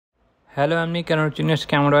Hello, I'm Nick, an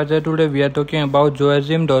scam advisor. Today we are talking about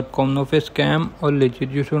Joazim.com. No fake scam or legit.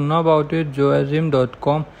 You should know about it.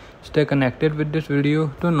 Joazim.com. Stay connected with this video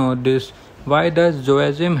to know this. Why does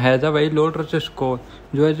Joazim has a very low trust score?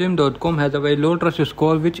 Joazim.com has a very low trust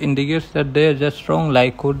score, which indicates that there is a strong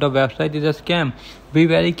likelihood the website is a scam. Be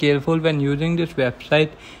very careful when using this website.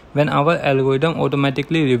 When our algorithm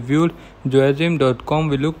automatically reviewed Joazim.com,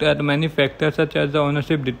 we looked at many factors such as the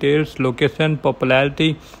ownership details, location,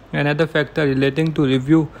 popularity, and other factors relating to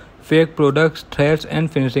review, fake products, threats,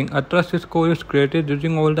 and finishing. A trust score is created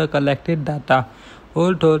using all the collected data.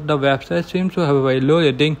 Although the website seems to have a very low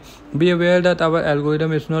rating, be aware that our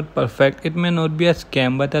algorithm is not perfect. It may not be a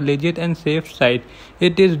scam, but a legit and safe site.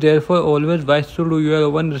 It is therefore always wise to do your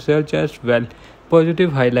own research as well.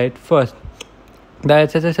 Positive highlight. First, the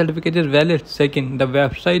SSL certificate is valid. Second, the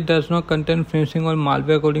website does not contain phishing or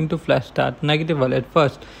malware according to Flashstart. Negative highlight.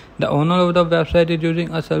 First, the owner of the website is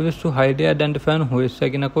using a service to hide the identifier who is.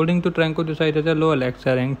 Second, according to Tranco, the site has a low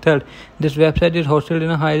Alexa rank. Third, this website is hosted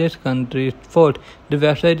in a high-risk country. Fourth, the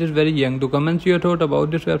website is very young. To comment your thought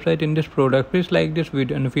about this website in this product, please like this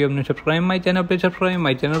video. And if you have not subscribed my channel, please subscribe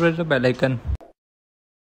my channel, press the bell icon.